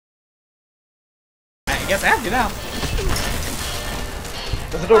guess I have to now.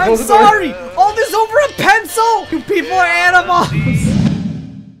 I'm sorry! All this over a pencil! You people are animals!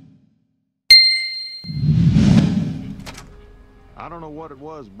 I don't know what it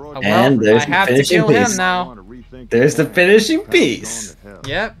was, bro. And there's I have the to kill finishing him piece. now. There's the finishing piece.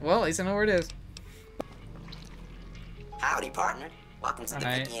 Yep, well, at least I know where it is. Howdy, partner. Welcome to the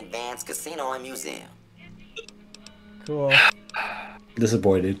Alright. 50 Advanced Casino and Museum. Cool.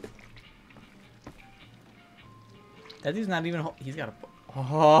 Disappointed. That dude's not even. He's got a.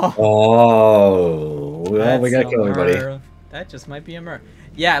 Oh. Oh. Well, we gotta kill everybody. Merv. That just might be a Merv.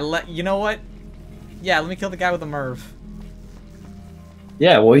 Yeah, you know what? Yeah, let me kill the guy with the Merv.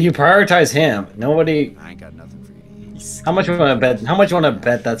 Yeah, well, you prioritize him. Nobody. I ain't got nothing for you to eat. How much you want to bet? How much you want to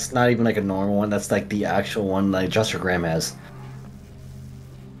bet? That's not even like a normal one. That's like the actual one, like Just for Graham has.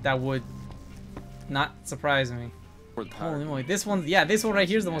 That would not surprise me. Holy moly, this one, yeah, this one right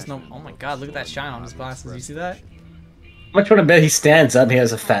here is the most no. Oh my god, look at that shine on his glasses. You see that? How much you want to bet he stands up? He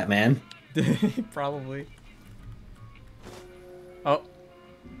has a fat man. Probably. Oh.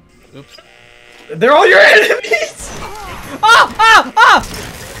 Oops. They're all your enemies. Ah! Ah! Ah!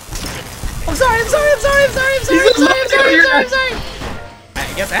 I'm sorry. I'm sorry. I'm sorry. I'm sorry. I'm sorry. I'm sorry. I'm sorry. I'm sorry.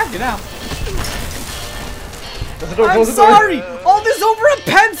 I guess I have to now. I'm sorry! All this over a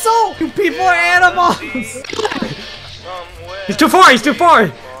pencil! You people are animals! He's too far! He's too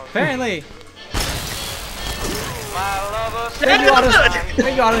far! Apparently. Thank you,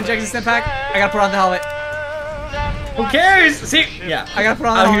 auto injection step pack. I gotta put on the helmet. Who cares? See? Yeah. I gotta put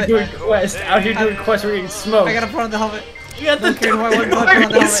on the Out helmet. here doing quests. Out here doing quests where you're getting smoked. I gotta put on the helmet. You got the Who I want to put on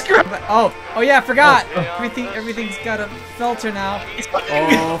the helmet. Oh yeah, I forgot. Everything's got a filter now.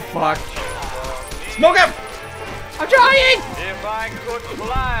 Oh fuck. Smoke him! I'm trying! If I could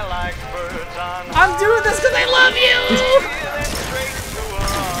fly like birds on I'm doing this because I love you!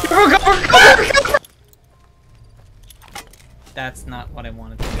 Cover! That's not what I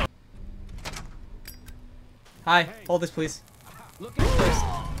wanted to do. Hi, hold this please. First.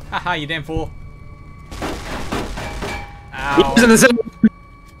 Haha, you damn fool. Ow. He's in the center.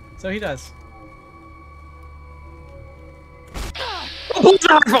 So he does.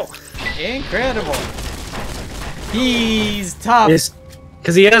 Incredible. He's tough. Yes,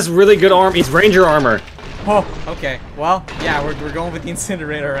 because he has really good arm. He's ranger armor. Oh, okay. Well, yeah, we're going with the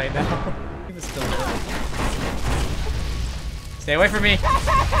incinerator right now. He was still there. Stay away from me.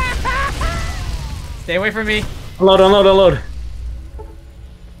 Stay away from me. Unload, unload, unload.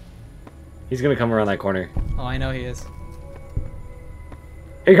 He's gonna come around that corner. Oh, I know he is.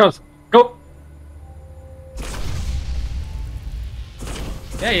 Here he comes. Go.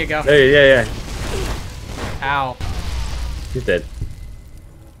 There you go. Yeah. Ow. He's dead.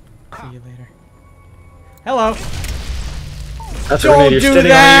 See you later. Hello. That's Don't you're do standing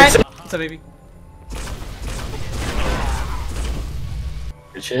that. on What's up, baby?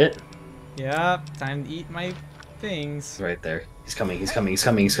 Good shit. Yep. Time to eat my things. He's right there. He's coming. He's coming. He's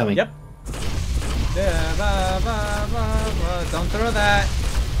coming. He's coming. Yep. Don't throw that.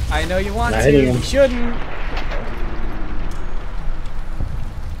 I know you want to. You shouldn't.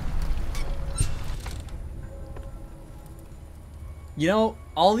 You know,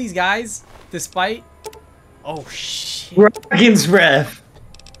 all these guys, despite... Oh, shit. Dragon's breath.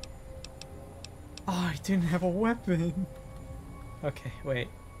 Oh, I didn't have a weapon. Okay, wait.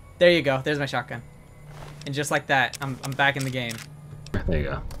 There you go. There's my shotgun. And just like that, I'm back in the game. There you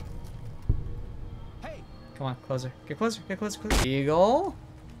go. Come on, closer. Get closer. Get closer. Closer. Eagle.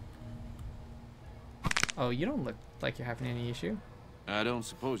 Oh, you don't look like you're having any issue. I don't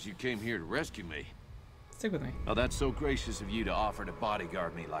suppose you came here to rescue me. Stick with me. Oh, that's so gracious of you to offer to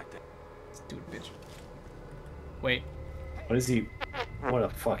bodyguard me like that. Stupid bitch. Wait. What is he? What a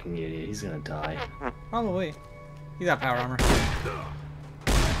fucking idiot. He's gonna die. Probably. He's got power armor.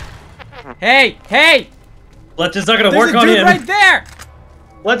 Hey! Hey! Let's just not gonna There's work a on dude him. right there!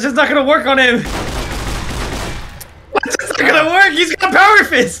 Let's just not gonna work on him. It's not gonna work. He's got power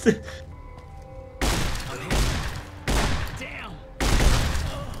fist. Damn.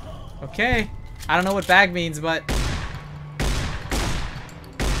 Okay. I don't know what bag means, but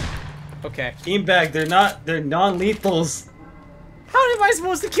okay. Team bag. They're non-lethals. How am I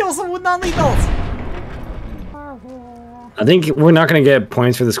supposed to kill someone with non-lethals? I think we're not gonna get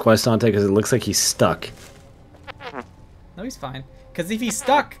points for this quest, Dante, because it looks like he's stuck. No, he's fine. Because if he's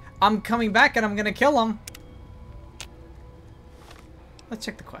stuck, I'm coming back and I'm gonna kill him. Let's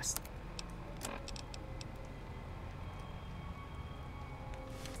check the quest.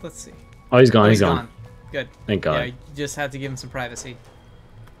 Let's see. Oh, he's gone. Oh, he's gone. Good. Thank God. Yeah, you just had to give him some privacy.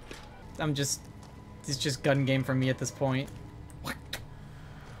 It's just gun game for me at this point.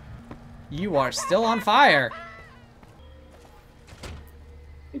 You are still on fire.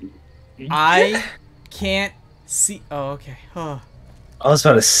 I can't see. Oh, okay. Oh. I was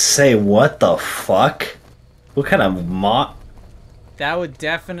about to say, what the fuck? What kind of mod? That would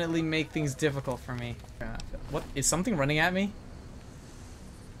definitely make things difficult for me. What is something running at me?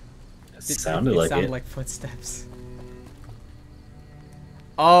 It sounded like it. Sounded like footsteps.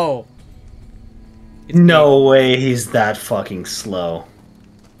 Oh. No way he's that fucking slow.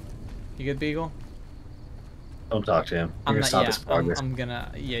 You good, Beagle? Don't talk to him. I'm You're not. gonna stop Yeah, his progress. I'm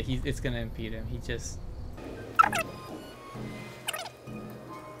gonna. Yeah, it's gonna impede him. He just.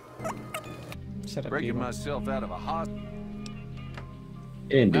 Shut up, Breaking Beagle. myself out of a hospital.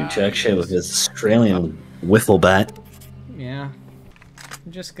 He didn't do jack shit with his Australian wiffle bat. Yeah.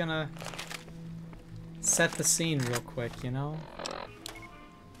 I'm just gonna set the scene real quick, you know?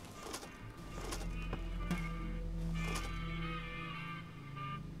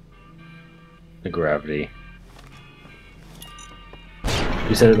 The gravity.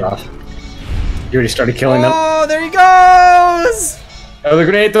 You set it off. You already started killing them. Oh, there he goes! Throw the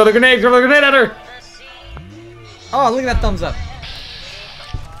grenade, throw the grenade, throw the grenade at her! Oh, look at that thumbs up.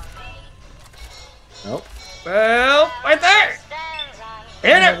 Nope. Well, right there!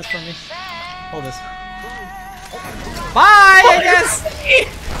 Hit Hold it! this for me. Hold this. Bye, I guess!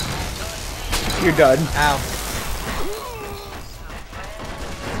 You're done. Ow.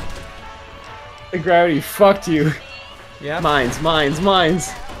 The gravity fucked you. Yeah. Mines. Hold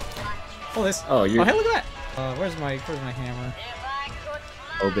this. Oh, you're. Oh, hey, look at that. Where's my hammer?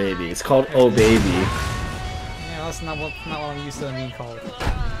 Oh baby, it's called Oh Baby. Yeah, that's not what I'm used to them being called.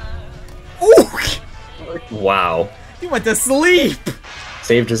 Wow. He went to sleep!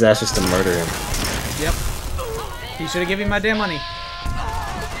 Saved his ass just to murder him. Yep. He should have given me my damn money.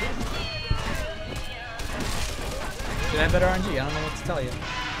 Should I have better RNG? I don't know what to tell you.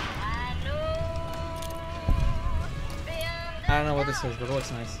 I don't know what this is, but it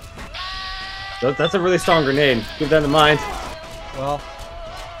looks nice. That's a really strong grenade. Keep that in mind. Well.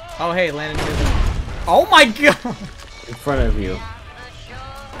 Oh, hey, it landed near the... Oh my god! In front of you. Ow.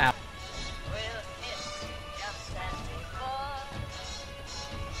 I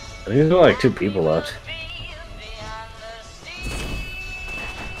think there's only like 2 people left.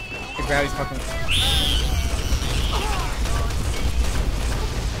 The gravity's fucking...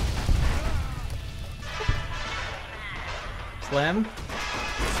 Slim?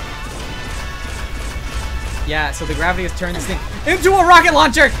 Yeah, so the gravity has turned this thing into a rocket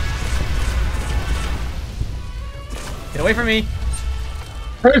launcher! Get away from me!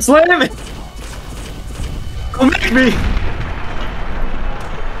 Hurt Slam! Come make me!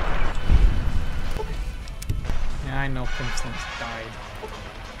 Yeah, I know Primm died.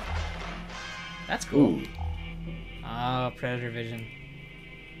 That's cool. Ooh, Ah, Predator Vision.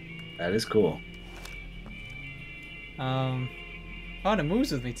 that is cool. Oh, and it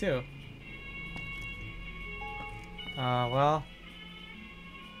moves with me too. Well.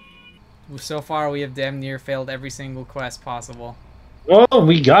 So far we have damn near failed every single quest possible. Well,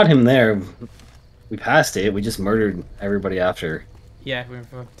 we got him there. We passed it. We just murdered everybody after. Yeah, we've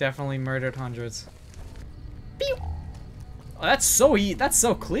definitely murdered hundreds. Pew! Oh, that's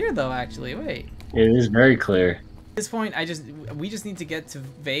so clear though, actually. Wait. It is very clear. At this point, we just need to get to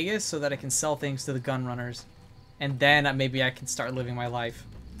Vegas so that I can sell things to the gun runners. And then maybe I can start living my life.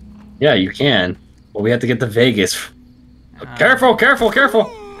 Yeah, you can. But we have to get to Vegas. Careful, careful, careful!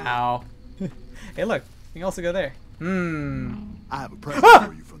 Ow. Hey, look. You can also go there. I have a present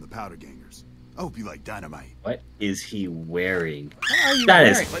for you from the Powder Gangers. I hope you like dynamite. What is he wearing? What are you That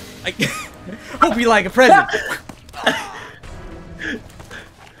wearing? is- What, like, hope you like a present.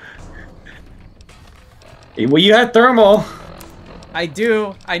 Well, you had thermal. I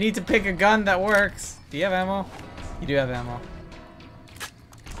do. I need to pick a gun that works. Do you have ammo? You do have ammo.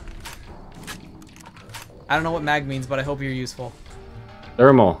 I don't know what mag means, but I hope you're useful.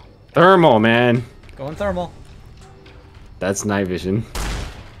 Thermal. Thermal, man. Going thermal. That's night vision.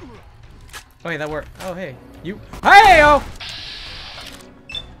 Oh, hey, that worked. Oh, hey. You. Hey, oh!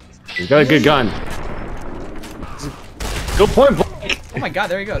 He's got a good gun. Go point blank. Oh my god,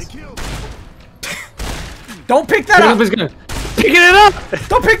 there he goes. Don't pick that up! His gun. Picking it up!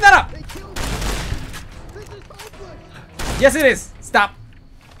 Don't pick that up! Yes, it is. Stop.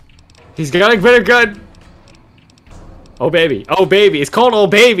 He's got a better gun. Oh baby. Oh baby. It's called Oh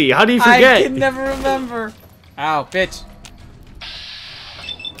Baby. How do you forget? I can never remember. Ow, bitch.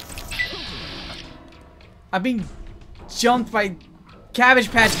 I'm being jumped by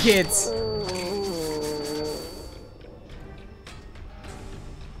Cabbage Patch Kids.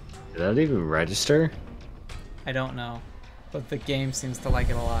 Did that even register? I don't know, but the game seems to like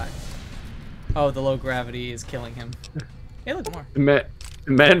it a lot. Oh, the low gravity is killing him. Hey, look more.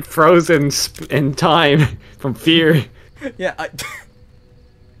 Man frozen in time from fear. Yeah.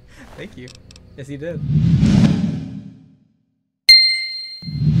 Thank you. Yes, he did.